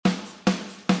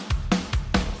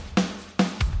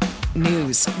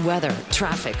News, weather,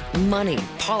 traffic, money,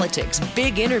 politics,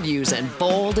 big interviews, and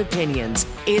bold opinions.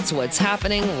 It's what's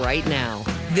happening right now.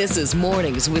 This is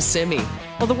Mornings with Simi.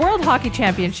 Well, the World Hockey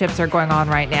Championships are going on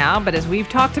right now, but as we've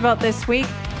talked about this week,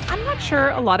 I'm not sure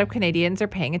a lot of Canadians are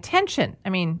paying attention. I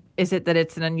mean, is it that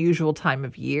it's an unusual time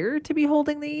of year to be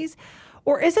holding these?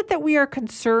 Or is it that we are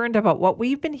concerned about what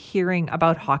we've been hearing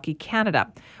about Hockey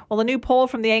Canada? Well, a new poll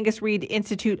from the Angus Reid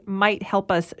Institute might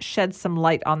help us shed some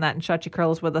light on that, and Shachi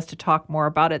Curl is with us to talk more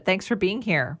about it. Thanks for being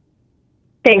here.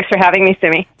 Thanks for having me,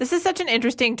 Simi. This is such an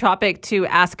interesting topic to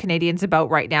ask Canadians about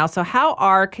right now. So how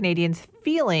are Canadians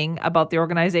feeling about the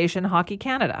organization Hockey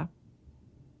Canada?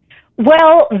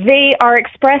 Well, they are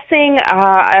expressing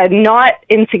a not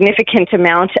insignificant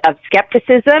amount of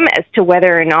skepticism as to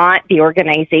whether or not the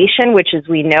organization, which as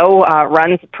we know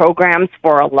runs programs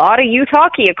for a lot of youth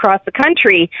hockey across the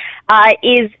country,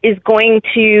 is going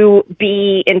to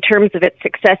be, in terms of its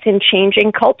success in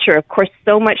changing culture. Of course,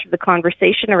 so much of the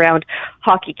conversation around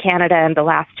Hockey Canada in the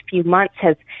last few months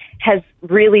has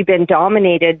really been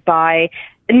dominated by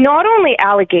not only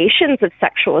allegations of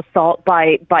sexual assault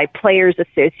by players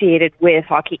associated with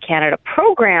Hockey Canada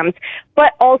programs,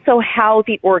 but also how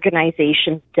the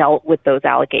organization dealt with those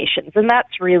allegations. And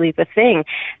that's really the thing.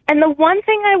 And the one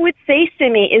thing I would say,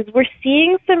 Simi, is we're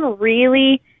seeing some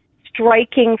really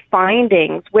striking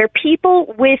findings where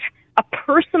people with a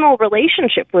personal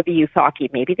relationship with youth hockey,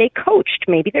 maybe they coached,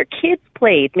 maybe their kids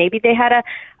played, maybe they had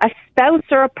a spouse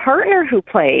or a partner who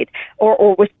played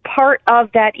or was part of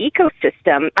that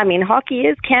ecosystem. I mean, hockey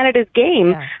is Canada's game.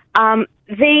 Yeah.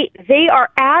 They are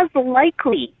as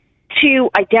likely to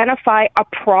identify a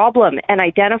problem and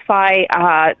identify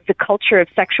the culture of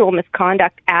sexual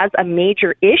misconduct as a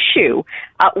major issue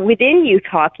within youth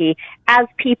hockey as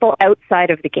people outside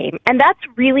of the game. And that's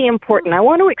really important. I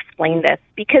want to explain this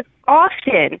because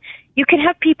often you can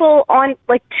have people on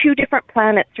like two different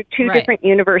planets or two different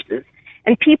universes.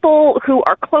 And people who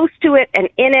are close to it and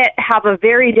in it have a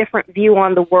very different view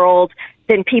on the world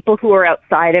than people who are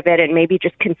outside of it and maybe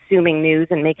just consuming news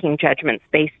and making judgments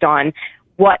based on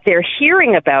what they're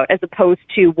hearing about as opposed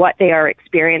to what they are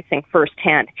experiencing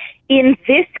firsthand. In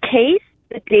this case,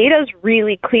 the data is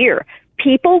really clear.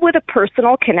 People with a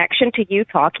personal connection to youth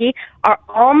hockey are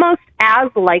almost as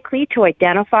likely to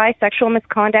identify sexual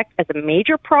misconduct as a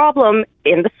major problem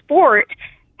in the sport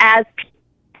as people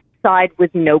side with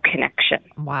no connection.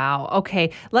 Wow.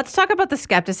 Okay. Let's talk about the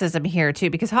skepticism here too,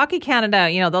 because Hockey Canada,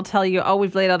 they'll tell you, oh,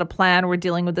 we've laid out a plan. We're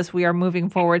dealing with this. We are moving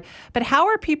forward. But how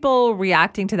are people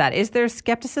reacting to that? Is there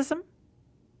skepticism?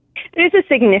 There's a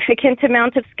significant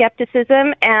amount of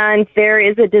skepticism, and there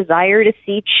is a desire to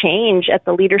see change at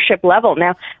the leadership level.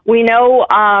 Now, we know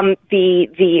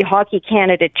the Hockey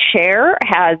Canada chair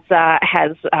has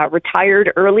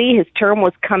retired early. His term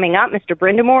was coming up, Mr.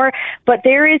 Brindamore, but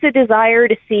there is a desire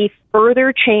to see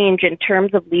further change in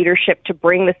terms of leadership to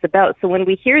bring this about. So when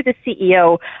we hear the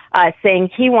CEO saying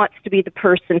he wants to be the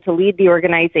person to lead the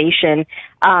organization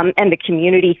and the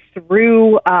community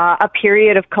through a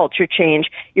period of culture change,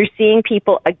 you're seeing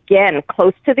people, again,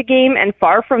 close to the game and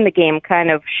far from the game,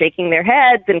 kind of shaking their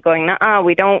heads and going,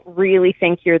 we don't really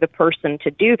think you're the person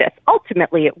to do this.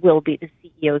 Ultimately, it will be the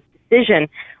CEO's decision,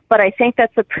 but I think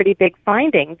that's a pretty big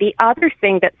finding. The other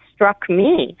thing that struck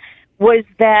me was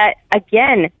that,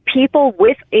 again, people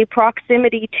with a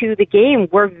proximity to the game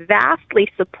were vastly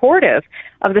supportive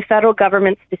of the federal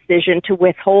government's decision to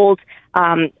withhold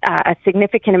a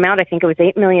significant amount, I think it was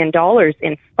 $8 million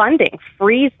in funding,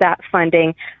 freeze that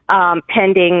funding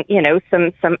pending,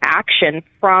 some action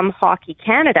from Hockey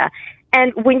Canada.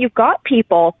 And when you've got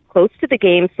people close to the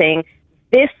game saying,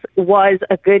 this was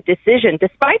a good decision,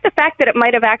 despite the fact that it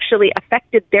might have actually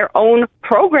affected their own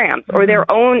programs or their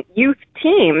own youth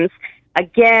teams.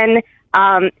 Again,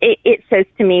 it says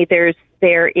to me there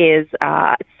is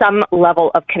some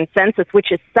level of consensus,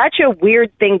 which is such a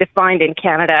weird thing to find in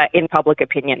Canada in public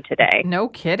opinion today. No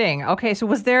kidding. Okay, so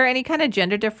was there any kind of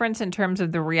gender difference in terms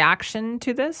of the reaction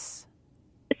to this?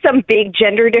 Some big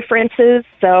gender differences.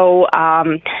 So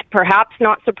perhaps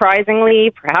not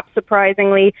surprisingly, perhaps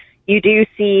surprisingly, you do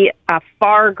see a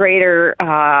far greater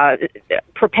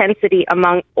propensity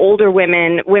among older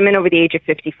women over the age of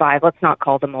 55. Let's not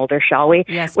call them older, shall we?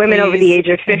 Yes, women please. Over the age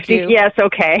of 50. Yes,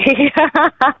 okay.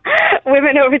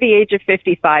 Women over the age of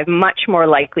 55 much more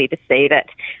likely to say that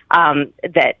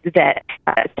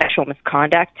sexual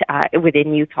misconduct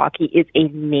within youth hockey is a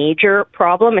major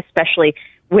problem, especially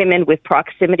women with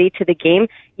proximity to the game.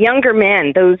 Younger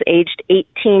men, those aged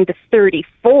 18 to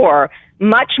 34,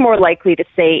 much more likely to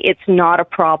say it's not a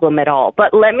problem at all.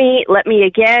 But let me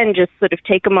again just sort of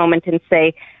take a moment and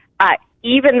say,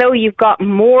 even though you've got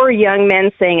more young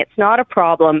men saying it's not a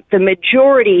problem, the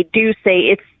majority do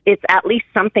say it's at least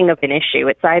something of an issue.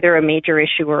 It's either a major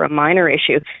issue or a minor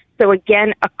issue. So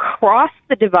again, across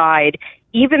the divide,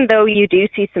 even though you do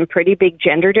see some pretty big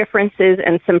gender differences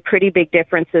and some pretty big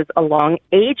differences along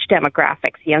age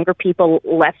demographics, younger people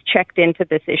less checked into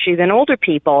this issue than older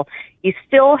people, you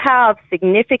still have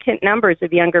significant numbers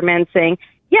of younger men saying,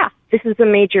 yeah, this is a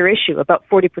major issue. About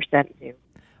 40% do.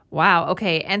 Wow.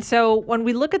 Okay. And so when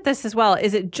we look at this as well,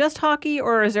 is it just hockey,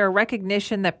 or is there a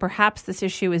recognition that perhaps this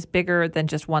issue is bigger than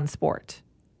just one sport?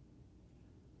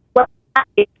 Well,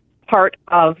 it's part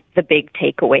of the big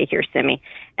takeaway here, Simi.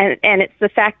 And it's the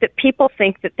fact that people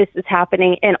think that this is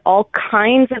happening in all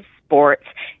kinds of sports.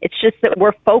 It's just that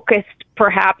we're focused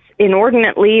perhaps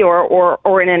inordinately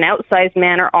or in an outsized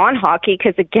manner on hockey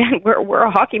because, again, we're a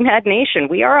hockey mad nation.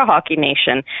 We are a hockey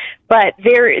nation. But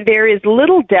there is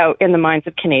little doubt in the minds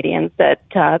of Canadians that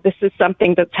this is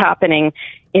something that's happening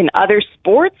in other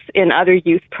sports, in other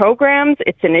youth programs.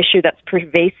 It's an issue that's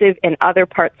pervasive in other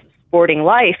parts of sporting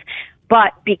life.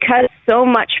 But because so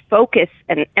much focus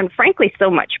and frankly so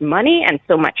much money and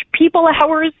so much people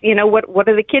hours, what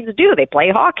do the kids do? They play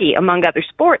hockey among other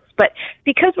sports. But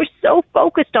because we're so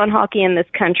focused on hockey in this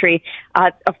country,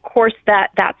 of course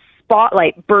that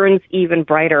spotlight burns even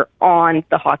brighter on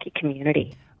the hockey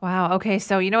community. Wow. Okay.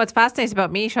 So, what's fascinating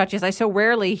about me, Shachi, is I so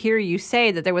rarely hear you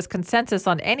say that there was consensus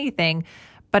on anything.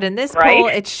 But in this poll,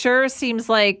 it sure seems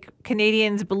like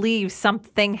Canadians believe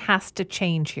something has to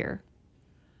change here.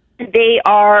 They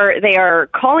are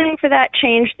calling for that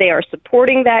change, they are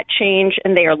supporting that change,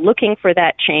 and they are looking for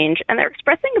that change. And they're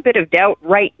expressing a bit of doubt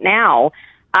right now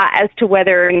as to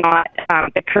whether or not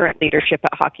the current leadership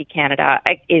at Hockey Canada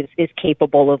is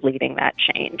capable of leading that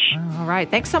change. All right.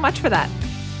 Thanks so much for that.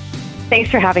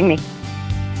 Thanks for having me.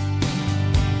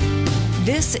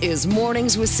 This is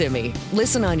Mornings with Simi.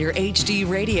 Listen on your HD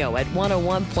radio at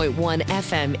 101.1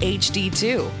 FM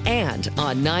HD2 and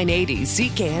on 980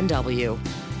 CKNW.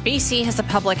 BC has a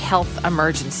public health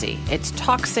emergency. It's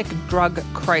toxic drug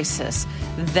crisis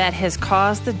that has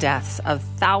caused the deaths of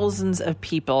thousands of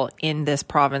people in this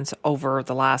province over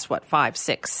the last, 5,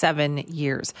 6, 7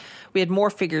 years. We had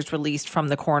more figures released from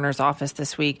the coroner's office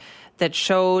this week that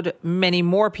showed many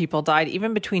more people died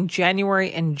even between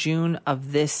January and June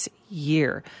of this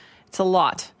year. It's a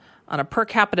lot. On a per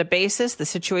capita basis, the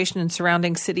situation in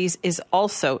surrounding cities is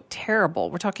also terrible.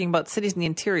 We're talking about cities in the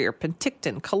interior,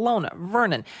 Penticton, Kelowna,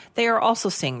 Vernon. They are also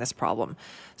seeing this problem.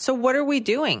 So what are we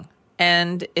doing?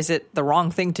 And is it the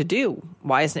wrong thing to do?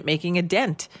 Why isn't it making a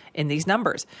dent in these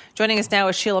numbers? Joining us now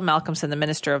is Sheila Malcolmson, the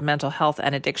Minister of Mental Health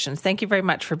and Addictions. Thank you very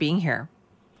much for being here.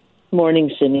 Morning,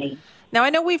 Simi. Now, I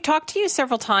know we've talked to you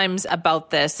several times about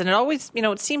this, and it always,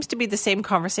 it seems to be the same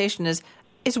conversation is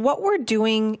what we're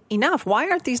doing enough? Why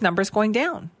aren't these numbers going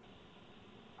down?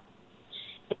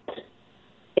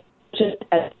 It's just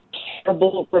a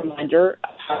terrible reminder of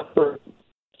how for 6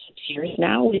 years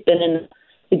now we've been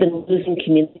losing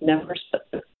community members, but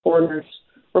the coroner's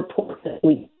report that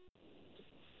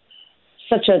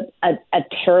such a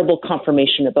terrible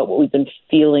confirmation about what we've been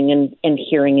feeling and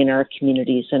hearing in our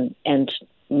communities, and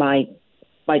my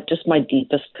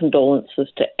deepest condolences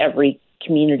to every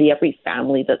community, every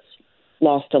family that's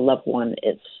lost a loved one.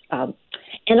 It's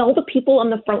and all the people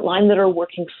on the front line that are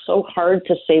working so hard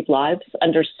to save lives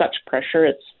under such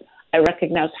pressure. I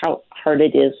recognize how hard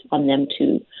it is on them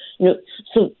to,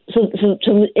 So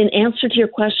in answer to your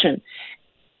question,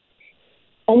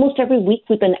 almost every week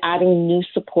we've been adding new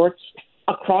supports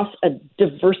across a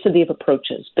diversity of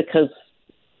approaches because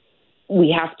we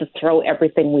have to throw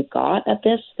everything we've got at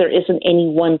this. There isn't any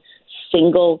one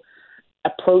single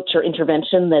approach or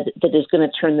intervention that is going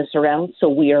to turn this around. So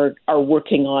we are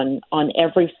working on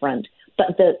every front.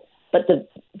 But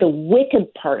the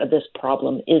wicked part of this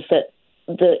problem is that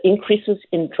the increases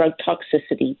in drug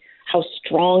toxicity, how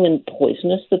strong and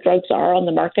poisonous the drugs are on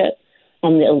the market,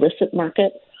 on the illicit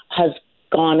market, has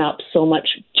gone up so much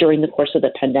during the course of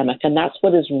the pandemic. And that's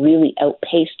what has really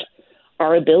outpaced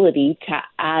our ability to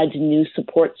add new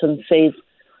supports and save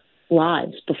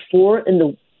lives. In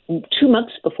the 2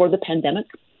 months before the pandemic,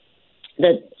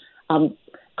 the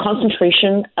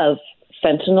concentration of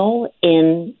fentanyl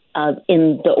in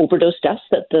the overdose deaths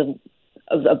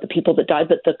of the people that died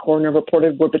that the coroner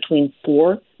reported were between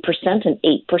 4% and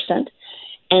 8%.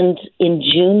 And in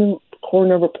June, the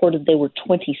coroner reported they were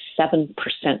 27%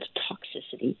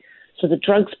 toxicity. So the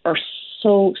drugs are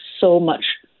so much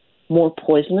more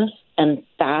poisonous, and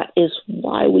that is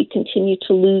why we continue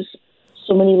to lose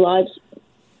so many lives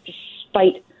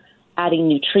despite adding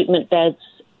new treatment beds,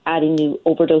 adding new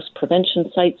overdose prevention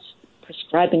sites,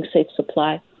 prescribing safe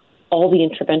supply. all the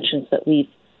interventions that we've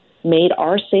made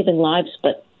are saving lives,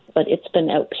 but it's been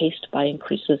outpaced by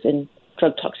increases in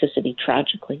drug toxicity,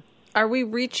 tragically. Are we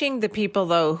reaching the people,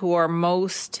 though, who are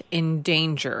most in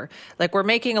danger? Like, we're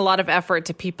making a lot of effort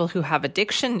to people who have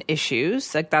addiction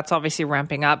issues. Like, that's obviously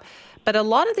ramping up. But a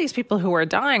lot of these people who are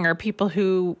dying are people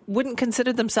who wouldn't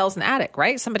consider themselves an addict,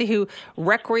 right? Somebody who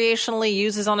recreationally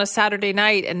uses on a Saturday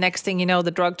night, and next thing you know,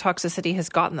 the drug toxicity has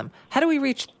gotten them. How do we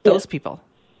reach those people?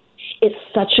 It's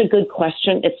such a good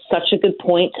question. It's such a good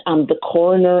point. The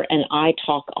coroner and I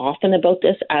talk often about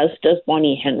this, as does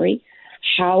Bonnie Henry.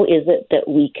 How is it that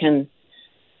we can,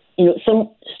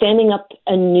 standing up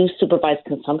a new supervised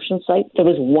consumption site? There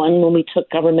was one when we took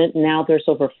government. Now there's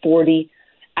over 40.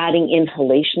 Adding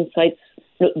inhalation sites.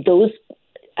 Those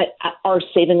are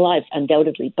saving lives,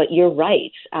 undoubtedly. But you're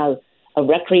right. As a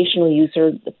recreational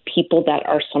user, the people that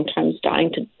are sometimes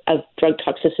dying of drug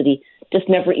toxicity just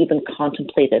never even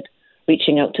contemplated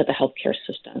reaching out to the healthcare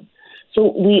system.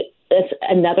 So it's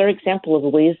another example of the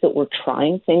ways that we're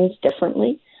trying things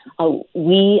differently.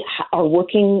 We are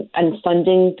working and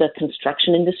funding the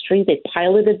construction industry. They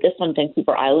piloted this on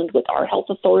Vancouver Island with our health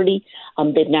authority.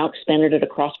 They've now expanded it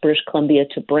across British Columbia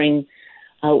to bring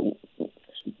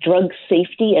drug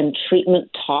safety and treatment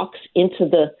talks into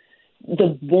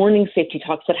the warning safety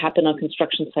talks that happen on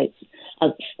construction sites.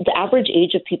 The average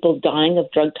age of people dying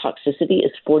of drug toxicity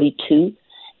is 42,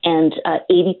 and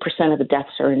 80% of the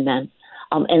deaths are in men.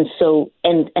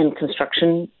 And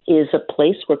construction is a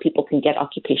place where people can get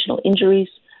occupational injuries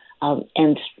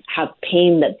and have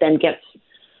pain that then gets,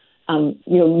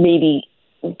 maybe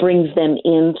brings them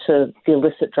into the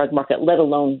illicit drug market, let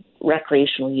alone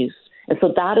recreational use. And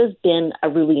so that has been a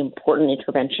really important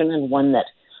intervention, and one that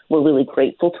we're really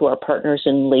grateful to our partners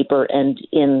in labor and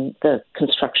in the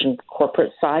construction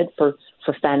corporate side for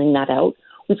fanning that out.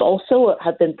 We've also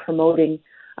have been promoting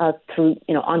through,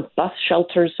 on bus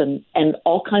shelters and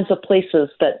all kinds of places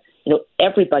that,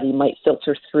 everybody might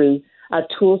filter through,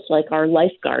 tools like our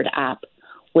Lifeguard app,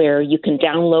 where you can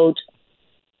download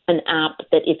an app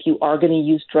that if you are going to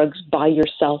use drugs by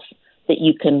yourself, that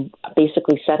you can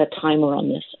basically set a timer on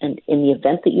this. And in the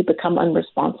event that you become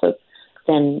unresponsive,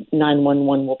 then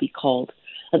 911 will be called.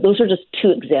 Those are just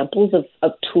two examples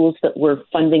of tools that we're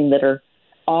funding that are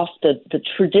off the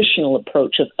traditional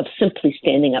approach of simply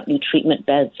standing up new treatment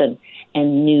beds and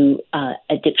new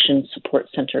addiction support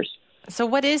centers. So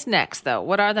what is next, though?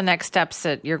 What are the next steps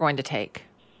that you're going to take?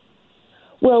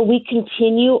 Well, we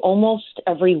continue almost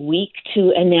every week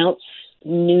to announce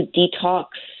new detox,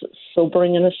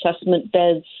 sobering and assessment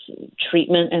beds,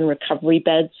 treatment and recovery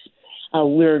beds.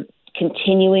 We're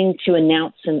continuing to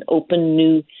announce and open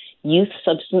new youth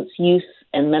substance use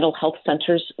and mental health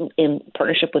centers in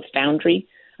partnership with Foundry.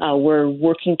 We're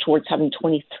working towards having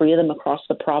 23 of them across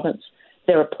the province.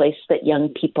 They're a place that young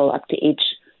people up to age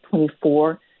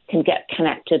 24 can get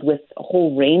connected with a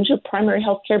whole range of primary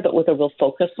health care, but with a real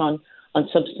focus on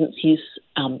substance use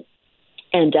and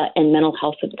mental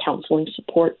health and counseling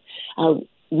support.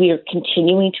 We are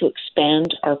continuing to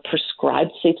expand our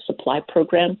prescribed safe supply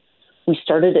program. We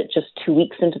started it just 2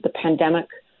 weeks into the pandemic.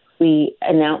 We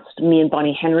announced, me and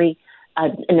Bonnie Henry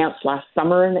announced last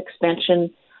summer an expansion,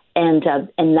 and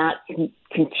that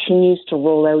continues to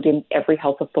roll out in every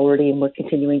health authority, and we're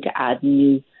continuing to add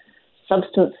new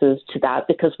substances to that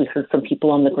because we heard from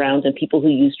people on the ground and people who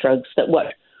use drugs that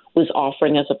what was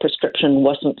offering as a prescription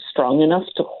wasn't strong enough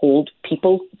to hold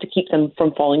people, to keep them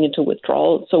from falling into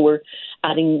withdrawal. So we're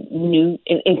adding new,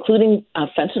 including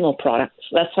fentanyl products.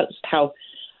 That's how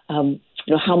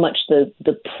how much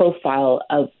the profile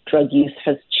of drug use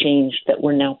has changed, that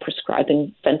we're now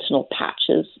prescribing fentanyl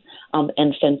patches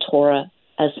and Fentora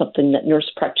as something that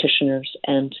nurse practitioners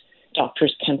and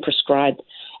doctors can prescribe,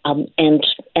 and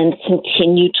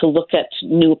continue to look at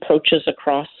new approaches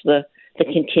across the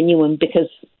continuum, because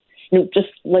just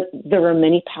like there are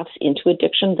many paths into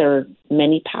addiction, there are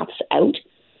many paths out,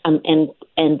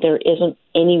 and there isn't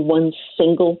any one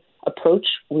single approach.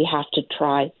 We have to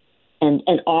try and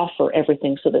offer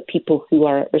everything so that people who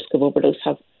are at risk of overdose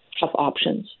have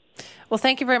options. Well,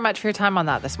 thank you very much for your time on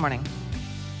that this morning.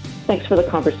 Thanks for the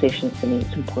conversation, Simi.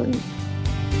 It's important.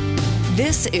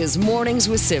 This is Mornings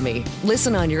with Simi.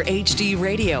 Listen on your HD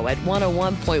radio at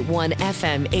 101.1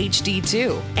 FM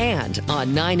HD2 and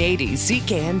on 980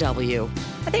 CKNW.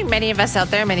 I think many of us out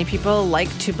there, many people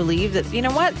like to believe that, you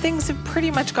know what, things have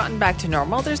pretty much gotten back to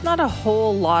normal. There's not a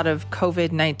whole lot of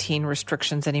COVID-19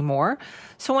 restrictions anymore.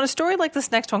 So when a story like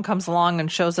this next one comes along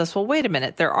and shows us, well, wait a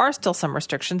minute, there are still some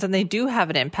restrictions and they do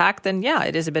have an impact, then yeah,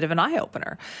 it is a bit of an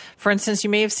eye-opener. For instance, you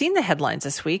may have seen the headlines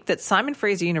this week that Simon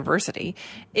Fraser University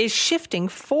is shifting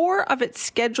 4 of its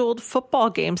scheduled football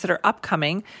games that are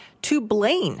upcoming to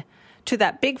Blaine, to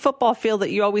that big football field that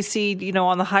you always see, you know,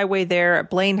 on the highway there at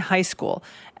Blaine High School.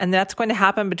 And that's going to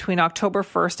happen between October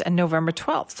 1st and November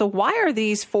 12th. So why are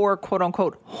these 4 quote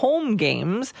unquote home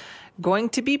games going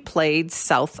to be played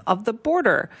south of the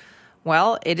border?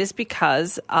 Well, it is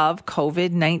because of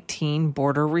COVID-19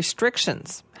 border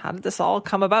restrictions. How did this all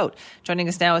come about? Joining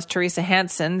us now is Teresa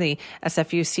Hansen, the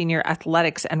SFU Senior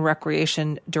Athletics and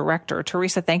Recreation Director.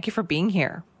 Teresa, thank you for being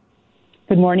here.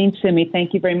 Good morning, Simi.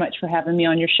 Thank you very much for having me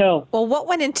on your show. Well, what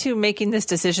went into making this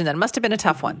decision? That must have been a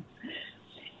tough one.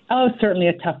 Oh, certainly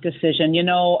a tough decision. You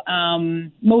know,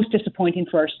 most disappointing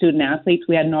for our student athletes.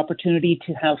 We had an opportunity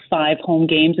to have 5 home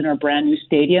games in our brand new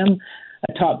stadium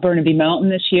atop Burnaby Mountain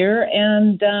this year.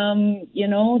 And, you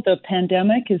know, the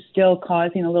pandemic is still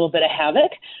causing a little bit of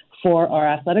havoc for our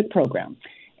athletic program.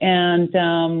 And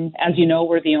as you know,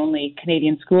 we're the only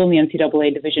Canadian school in the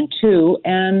NCAA Division II.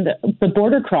 And the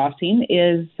border crossing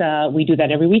is, we do that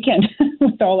every weekend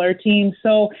with all our teams.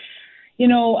 So, you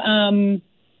know,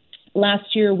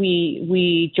 last year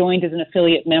we joined as an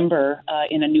affiliate member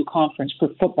in a new conference for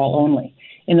football only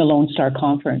in the Lone Star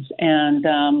Conference. And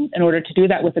in order to do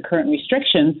that with the current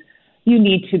restrictions, you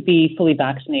need to be fully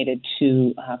vaccinated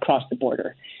to cross the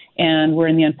border. And we're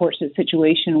in the unfortunate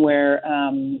situation where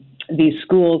these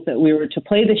schools that we were to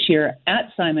play this year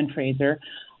at Simon Fraser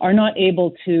are not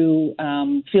able to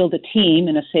field a team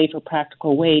in a safe or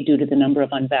practical way due to the number of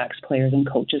unvaxxed players and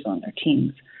coaches on their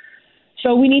teams.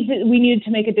 So we needed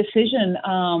to make a decision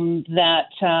that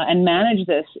and manage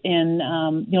this in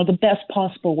you know, the best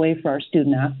possible way for our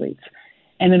student athletes.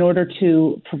 And in order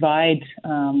to provide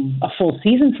a full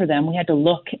season for them, we had to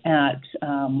look at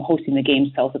hosting the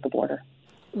games south of the border.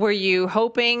 Were you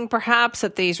hoping perhaps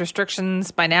that these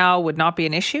restrictions by now would not be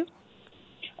an issue?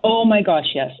 Oh my gosh,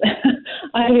 yes.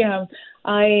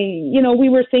 You know, we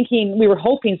were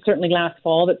hoping certainly last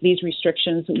fall that these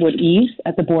restrictions would ease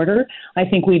at the border. I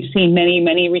think we've seen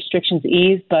many restrictions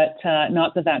ease, but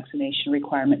not the vaccination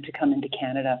requirement to come into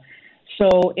Canada.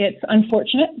 So it's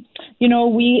unfortunate. You know,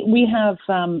 we have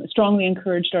strongly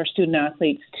encouraged our student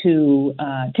athletes to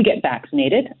get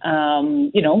vaccinated.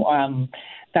 You know,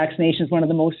 vaccination is one of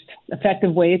the most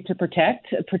effective ways to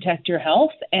protect your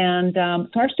health. And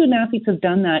so our student athletes have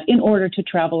done that in order to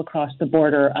travel across the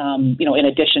border, you know, in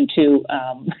addition to,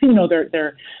 you know,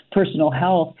 their personal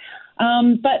health.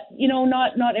 But, you know,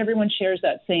 not everyone shares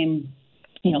that same,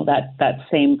 you know, that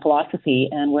same philosophy.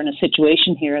 And we're in a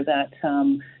situation here that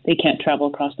they can't travel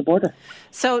across the border.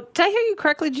 So did I hear you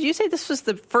correctly? Did you say this was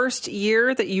the first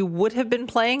year that you would have been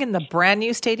playing in the brand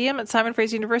new stadium at Simon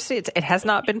Fraser University? It has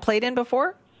not been played in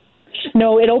before?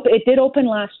 No, it did open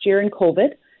last year in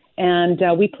COVID, and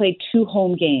we played 2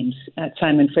 home games at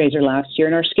Simon Fraser last year.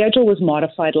 And our schedule was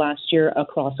modified last year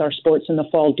across our sports in the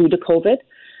fall due to COVID.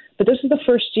 But this is the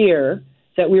first year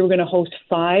that we were going to host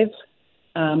 5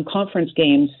 conference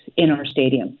games in our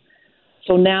stadium.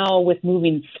 So now with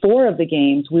moving 4 of the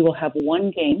games, we will have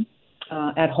 1 game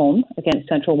at home against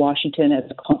Central Washington as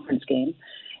a conference game.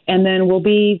 And then we'll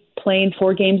be playing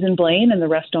 4 games in Blaine and the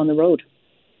rest on the road.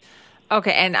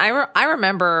 Okay, and I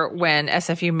remember when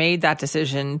SFU made that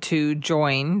decision to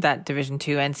join that Division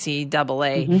II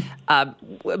NCAA.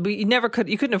 Mm-hmm.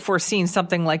 You couldn't have foreseen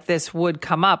something like this would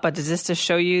come up. But does this just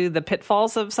show you the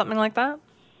pitfalls of something like that?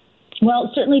 Well,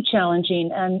 it's certainly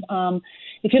challenging. And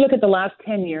if you look at the last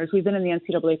 10 years, we've been in the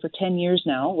NCAA for 10 years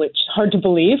now, which is hard to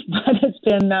believe, but it's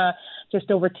been just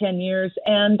over 10 years.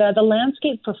 And the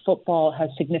landscape for football has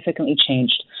significantly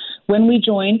changed. When we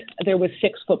joined, there was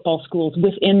 6 football schools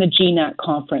within the GNAC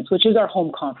conference, which is our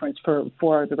home conference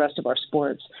for the rest of our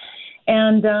sports.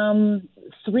 And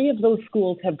 3 of those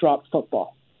schools have dropped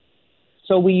football.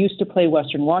 So we used to play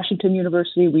Western Washington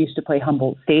University, we used to play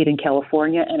Humboldt State in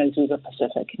California, and Azusa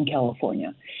Pacific in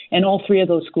California. And all 3 of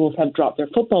those schools have dropped their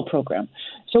football program.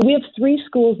 So we have 3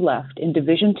 schools left in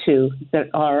Division II that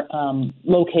are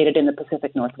located in the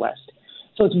Pacific Northwest.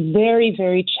 So it's very,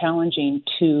 very challenging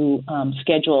to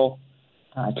schedule.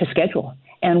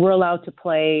 And we're allowed to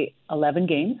play 11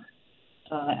 games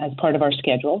as part of our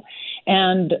schedule.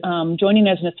 And joining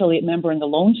as an affiliate member in the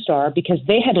Lone Star, because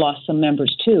they had lost some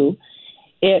members too,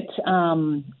 it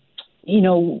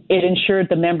ensured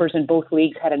the members in both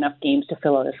leagues had enough games to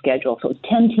fill out a schedule. So it's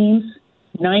 10 teams,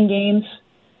 9 games,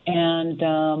 And,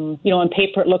 on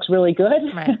paper it looks really good.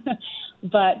 Right.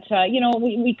 But,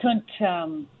 we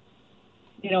couldn't,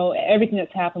 everything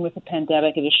that's happened with the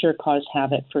pandemic, it has sure caused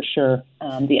havoc for sure.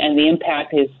 The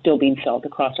impact is still being felt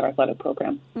across our athletic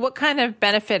program. What kind of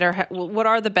benefit or what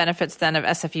are the benefits then of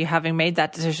SFU having made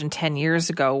that decision 10 years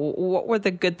ago? What were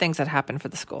the good things that happened for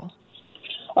the school?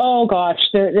 Oh, gosh,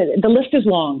 the list is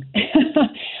long.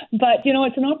 But,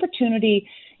 it's an opportunity.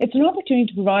 It's an opportunity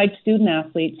to provide student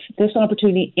athletes this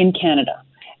opportunity in Canada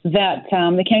that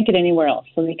they can't get anywhere else.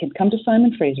 So they can come to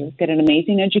Simon Fraser, get an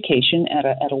amazing education at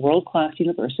a world-class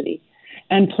university,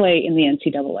 and play in the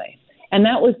NCAA. And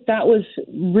that was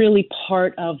really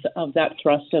part of that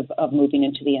thrust of moving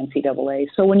into the NCAA.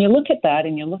 So when you look at that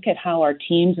and you look at how our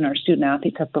teams and our student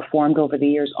athletes have performed over the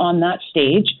years on that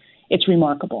stage, it's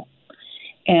remarkable.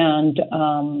 And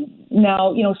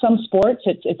now, some sports,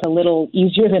 it's a little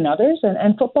easier than others.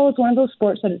 And football is one of those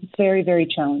sports that is very, very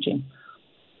challenging.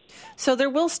 So there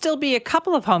will still be a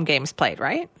couple of home games played,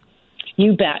 right?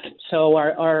 You bet. So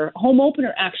our home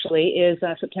opener actually is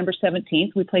September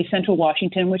 17th. We play Central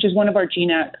Washington, which is one of our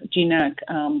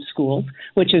GNAC schools,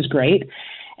 which is great.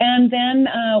 And then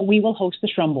we will host the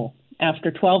Shrum Bowl.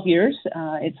 After 12 years,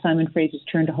 it's Simon Fraser's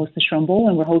turn to host the Shrum Bowl,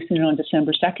 and we're hosting it on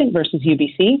December 2nd versus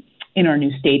UBC in our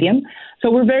new stadium. So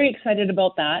we're very excited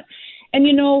about that. And,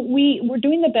 we're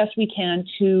doing the best we can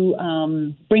to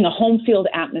bring a home field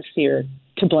atmosphere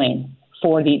to Blaine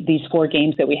for these 4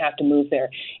 games that we have to move there.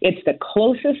 It's the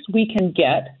closest we can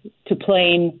get to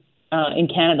playing in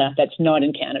Canada that's not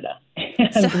in Canada.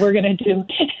 And we're going to do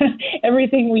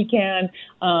everything we can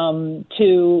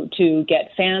to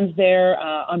get fans there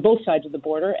on both sides of the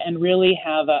border and really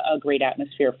have a great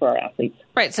atmosphere for our athletes.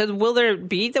 Right. So will there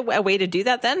be a way to do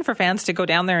that then for fans to go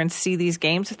down there and see these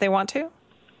games if they want to?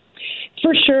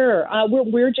 For sure.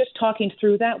 We're just talking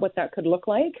through what that could look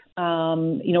like.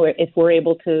 If we're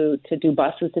able to do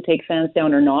buses to take fans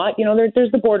down or not.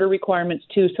 There's the border requirements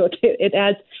too, so it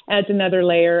adds another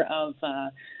layer of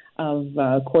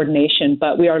coordination.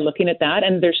 But we are looking at that,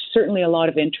 and there's certainly a lot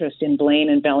of interest in Blaine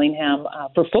and Bellingham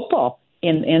for football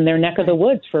in their neck of the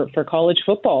woods for college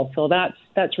football. So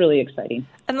that's really exciting.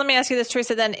 And let me ask you this,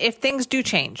 Teresa, then, if things do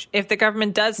change, if the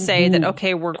government does say that,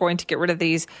 okay, we're going to get rid of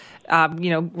these,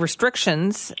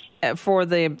 restrictions for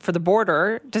the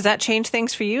border, does that change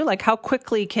things for you? Like, how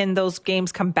quickly can those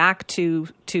games come back to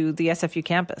the SFU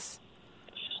campus?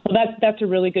 Well, that's a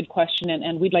really good question,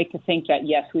 and we'd like to think that,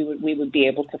 yes, we would be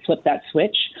able to flip that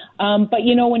switch. But,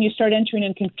 when you start entering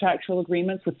in contractual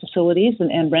agreements with facilities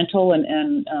and rental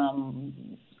and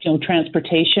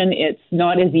transportation, it's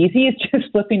not as easy as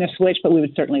just flipping a switch, but we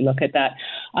would certainly look at that.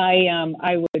 I'd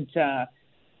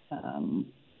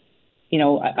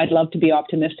love to be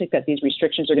optimistic that these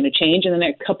restrictions are going to change in the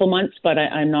next couple months, but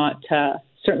I'm not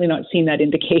certainly not seeing that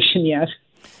indication yet.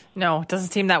 No, it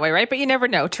doesn't seem that way, right? But you never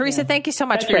know. Teresa, thank you so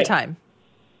much for your time.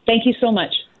 Thank you so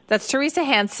much. That's Teresa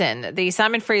Hansen, the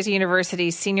Simon Fraser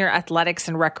University Senior Athletics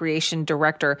and Recreation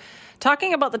Director,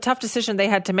 talking about the tough decision they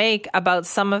had to make about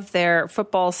some of their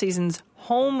football season's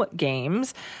home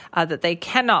games that they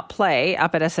cannot play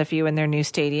up at SFU in their new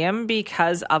stadium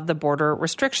because of the border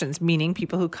restrictions, meaning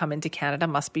people who come into Canada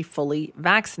must be fully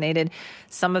vaccinated.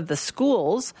 Some of the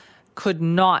schools could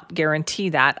not guarantee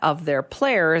that of their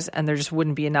players, and there just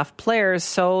wouldn't be enough players.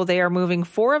 So they are moving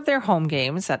 4 of their home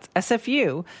games, that's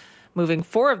SFU, moving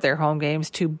 4 of their home games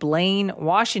to Blaine,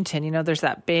 Washington. There's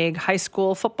that big high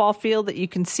school football field that you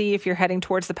can see if you're heading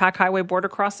towards the Pac Highway border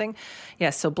crossing.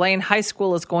 Yes, so Blaine High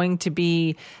School is going to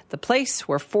be the place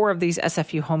where 4 of these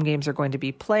SFU home games are going to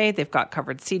be played. They've got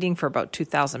covered seating for about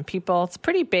 2,000 people. It's a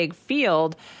pretty big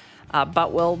field.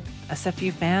 But will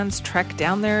SFU fans trek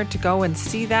down there to go and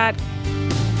see that?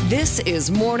 This is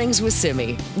Mornings with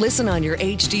Simi. Listen on your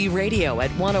HD radio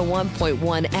at 101.1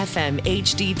 FM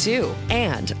HD2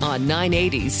 and on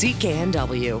 980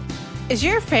 CKNW. Is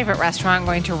your favorite restaurant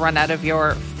going to run out of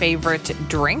your favorite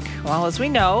drink? Well, as we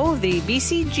know, the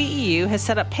BCGEU has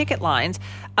set up picket lines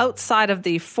outside of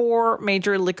the 4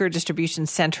 major liquor distribution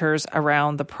centers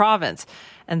around the province.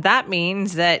 And that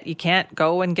means that you can't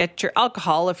go and get your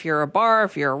alcohol if you're a bar,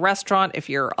 if you're a restaurant, if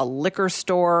you're a liquor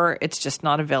store. It's just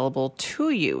not available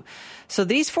to you. So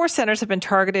these 4 centers have been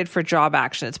targeted for job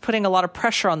action. It's putting a lot of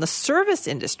pressure on the service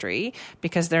industry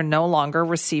because they're no longer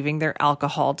receiving their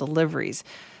alcohol deliveries.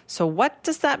 So what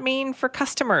does that mean for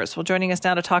customers? Well, joining us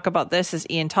now to talk about this is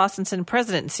Ian Tossinson,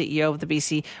 President and CEO of the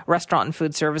BC Restaurant and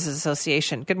Food Services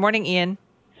Association. Good morning, Ian.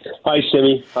 Hi,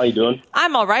 Simi. How you doing?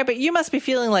 I'm all right, but you must be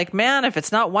feeling like, man, if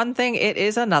it's not one thing, it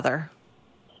is another.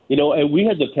 And we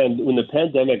had when the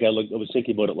pandemic, I was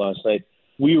thinking about it last night,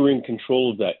 we were in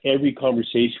control of that. Every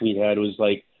conversation we had was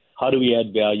like, How do we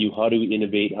add value? How do we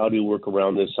innovate? How do we work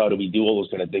around this? How do we do all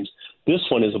those kind of things? This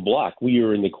one is a block. We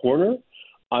are in the corner.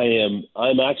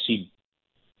 I'm actually,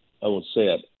 I won't say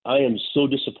it, I am so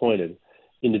disappointed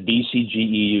in the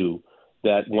BCGEU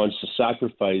that wants to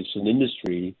sacrifice an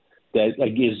industry that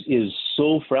is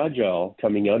so fragile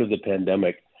coming out of the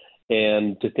pandemic.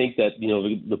 And to think that,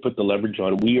 they put the leverage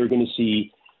on, we are going to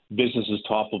see businesses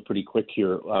topple pretty quick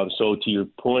here. So to your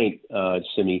point,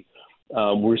 Simi,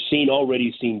 we're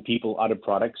already seeing people out of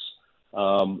products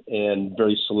and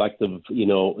very selective,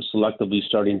 selectively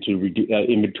starting to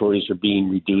inventories are being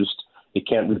reduced. They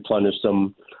can't replenish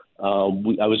them.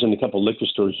 I was in a couple of liquor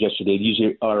stores yesterday.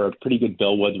 These are a pretty good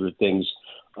bellwether of things.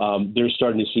 They're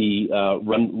starting to see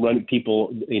run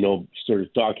people, sort of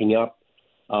stocking up,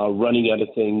 running out of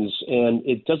things, and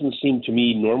it doesn't seem to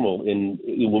me normal when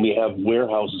we have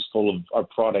warehouses full of our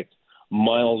product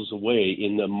miles away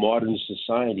in the modern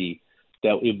society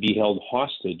that it would be held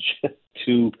hostage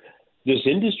to this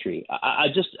industry. I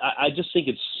just think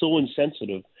it's so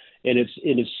insensitive, and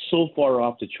it's so far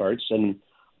off the charts. And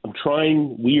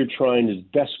we are trying as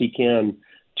best we can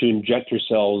to inject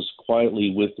ourselves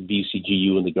quietly with the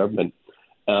BCGEU and the government.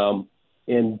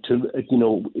 And to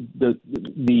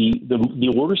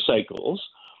the order cycles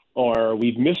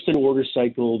we've missed an order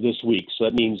cycle this week, so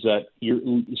that means that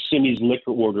Simi's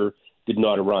liquor order did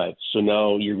not arrive. So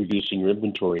now you're reducing your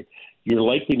inventory. You're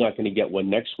likely not going to get one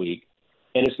next week,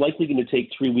 and it's likely going to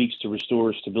take 3 weeks to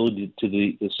restore stability to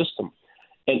the system.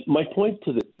 And my point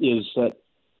is that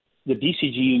the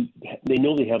BCGEU, they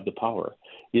know they have the power,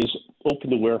 is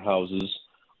open the warehouses,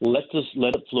 let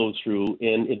it flow through,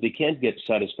 and if they can't get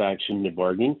satisfaction in the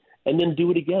bargaining, and then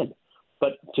do it again.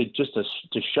 But to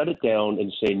shut it down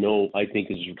and say no, I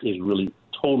think is really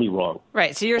totally wrong.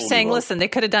 Right. So you're saying, listen, they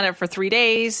could have done it for 3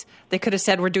 days. They could have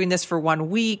said we're doing this for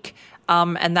 1 week,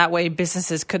 and that way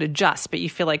businesses could adjust. But you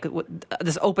feel like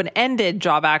this open-ended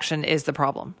job action is the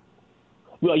problem.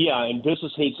 Well, yeah, and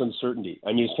business hates uncertainty.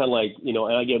 I mean, it's kind of like,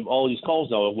 and I get all these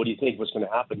calls now, what do you think, what's going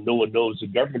to happen? No one knows. The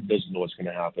government doesn't know what's going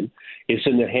to happen. It's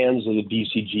in the hands of the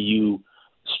BCGEU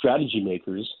strategy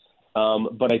makers.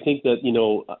 But I think that,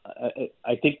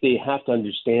 I think they have to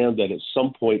understand that at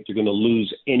some point they're going to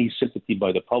lose any sympathy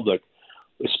by the public,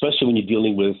 especially when you're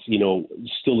dealing with,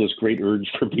 still this great urge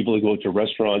for people to go to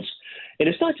restaurants. And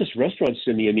it's not just restaurants,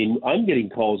 Simi. I mean, I'm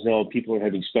getting calls now. People are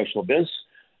having special events.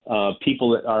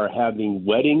 People that are having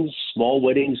weddings, small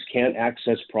weddings, can't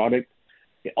access product.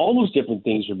 All those different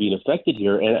things are being affected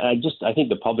here. And I think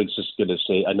the public's just going to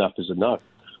say enough is enough.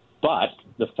 But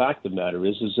the fact of the matter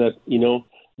is that,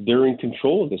 they're in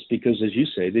control of this because, as you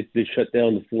say, they shut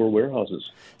down the 4 warehouses.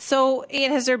 So,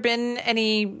 Ian, has there been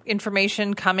any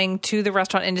information coming to the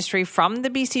restaurant industry from the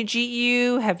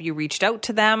BCGEU? Have you reached out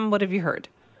to them? What have you heard?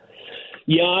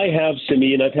 Yeah, I have,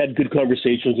 Simi, and I've had good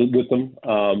conversations with them.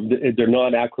 They're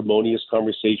not acrimonious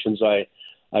conversations.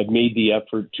 I've made the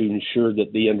effort to ensure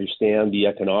that they understand the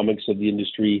economics of the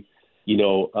industry.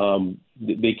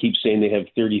 They keep saying they have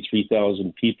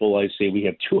 33,000 people. I say we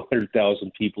have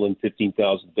 200,000 people and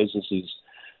 15,000 businesses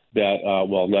that,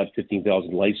 not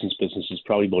 15,000 licensed businesses,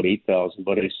 probably about 8,000.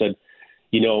 But I said,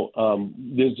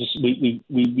 there's just, we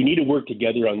need to work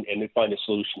together and find a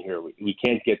solution here. We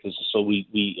can't get this, so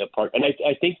we apart. And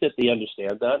I think that they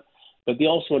understand that, but they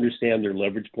also understand their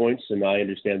leverage points, and I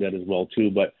understand that as well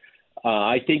too. But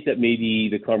I think that maybe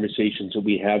the conversations that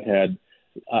we have had,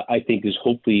 I think, has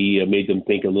hopefully made them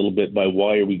think a little bit by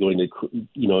why are we going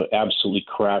to, absolutely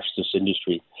crash this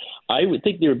industry. I would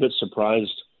think they're a bit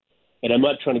surprised, and I'm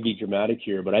not trying to be dramatic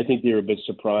here, but I think they're a bit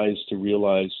surprised to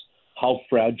realize how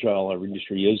fragile our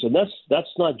industry is. And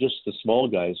that's not just the small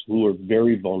guys who are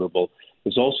very vulnerable.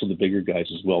 It's also the bigger guys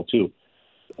as well, too.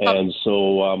 And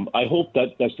so I hope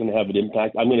that that's going to have an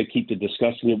impact. I'm going to keep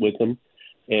discussing it with them.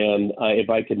 And if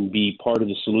I can be part of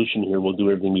the solution here, we'll do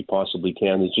everything we possibly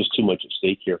can. There's just too much at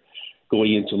stake here.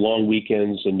 Going into long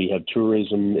weekends, and we have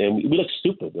tourism, and we look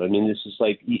stupid. I mean, this is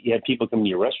like you have people come to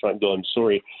your restaurant and go, I'm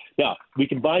sorry. Now, we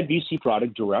can buy BC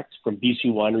product direct from BC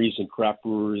wineries and craft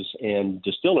brewers and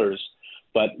distillers,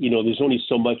 but, there's only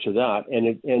so much of that.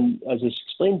 And as I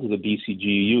explained to the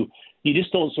BCGEU, you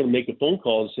just don't sort of make a phone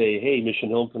call and say, hey, Mission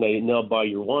Hill, can I now buy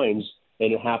your wines?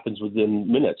 And it happens within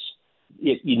minutes.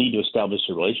 You need to establish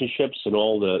the relationships and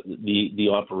all the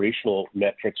operational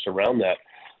metrics around that.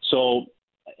 So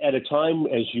at a time,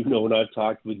 as you know, and I've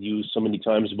talked with you so many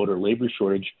times about our labor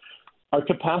shortage, our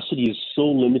capacity is so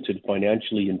limited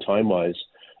financially and time-wise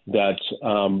that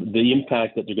the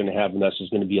impact that they're going to have on us is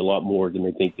going to be a lot more than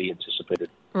I think they anticipated.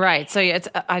 Right. So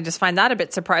I just find that a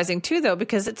bit surprising too, though,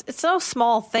 because it's no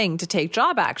small thing to take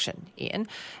job action, Ian.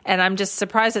 And I'm just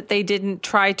surprised that they didn't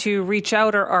try to reach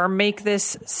out or make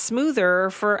this smoother.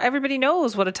 For everybody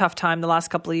knows what a tough time the last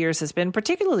couple of years has been,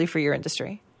 particularly for your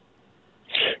industry.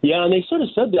 Yeah, and they sort of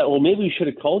said that. Well, maybe we should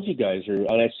have called you guys. And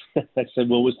I said,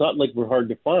 well, it's not like we're hard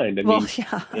to find. I mean,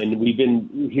 yeah. And we've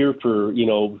been here for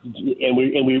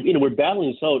and we're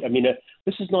battling this out. I mean,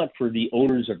 this is not for the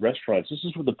owners of restaurants. This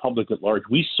is for the public at large.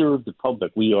 We serve the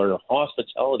public. We are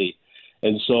hospitality,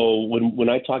 and so when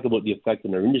I talk about the effect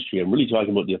in our industry, I'm really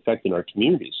talking about the effect in our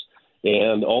communities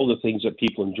and all the things that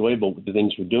people enjoy about the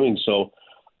things we're doing. So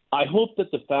I hope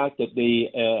that the fact that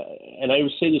they, and I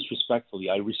would say this respectfully,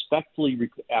 I respectfully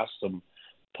ask them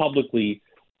publicly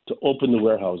to open the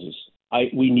warehouses.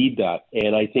 We need that,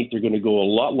 and I think they're going to go a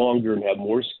lot longer and have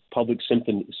more public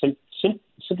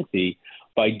sympathy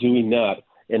by doing that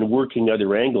and working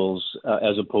other angles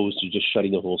as opposed to just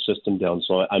shutting the whole system down.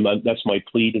 So that's my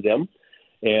plea to them,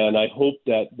 and I hope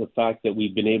that the fact that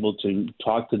we've been able to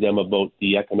talk to them about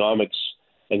the economics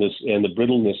and the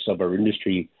brittleness of our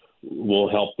industry will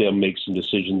help them make some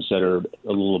decisions that are a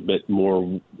little bit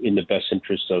more in the best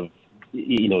interest of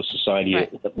society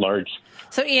at large.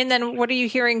 So, Ian, then what are you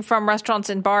hearing from restaurants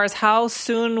and bars? How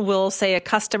soon will, say, a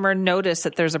customer notice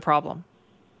that there's a problem?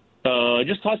 I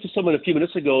just talked to someone a few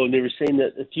minutes ago, and they were saying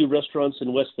that a few restaurants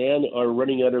in West Van are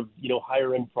running out of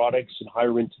higher end products and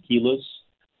higher end tequilas.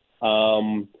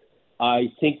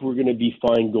 I think we're going to be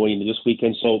fine going into this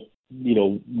weekend. So,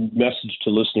 message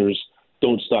to listeners: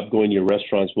 don't stop going to your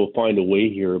restaurants. We'll find a way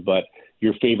here, but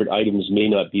your favorite items may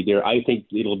not be there. I think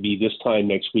it'll be this time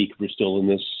next week. If we're still in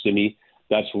this, Simi,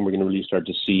 that's when we're going to really start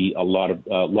to see a lot of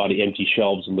empty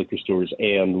shelves in liquor stores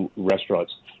and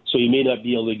restaurants. So you may not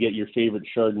be able to get your favorite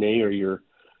Chardonnay or your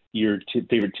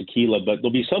favorite tequila, but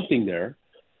there'll be something there.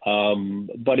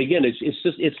 But again,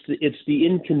 it's the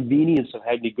inconvenience of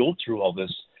having to go through all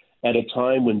this at a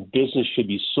time when business should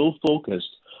be so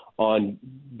focused on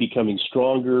becoming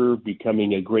stronger,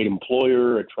 becoming a great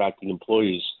employer, attracting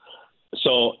employees.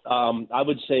 So I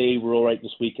would say we're all right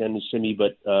this weekend, Simi,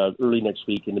 but early next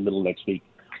week, in the middle of next week,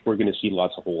 we're going to see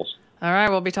lots of holes. All right,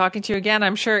 we'll be talking to you again,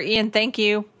 I'm sure. Ian, thank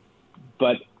you.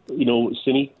 But,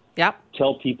 Simi, yep.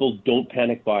 Tell people don't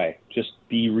panic buy. Just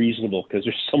be reasonable, because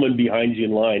there's someone behind you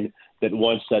in line that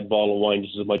wants that bottle of wine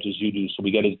just as much as you do. So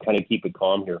we got to kind of keep it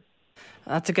calm here.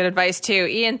 That's a good advice, too.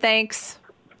 Ian, thanks.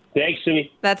 Thanks, Simi.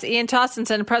 That's Ian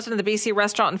Tostenson, president of the BC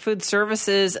Restaurant and Food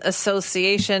Services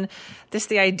Association.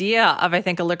 The idea of, I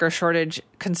think, a liquor shortage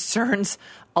concerns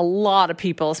a lot of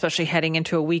people, especially heading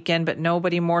into a weekend, but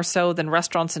nobody more so than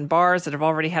restaurants and bars that have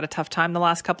already had a tough time the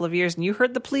last couple of years. And you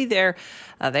heard the plea there.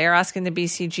 They are asking the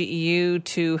BCGEU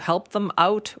to help them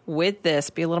out with this,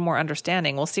 be a little more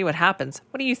understanding. We'll see what happens.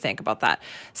 What do you think about that?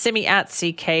 Simi at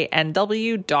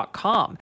cknw.com.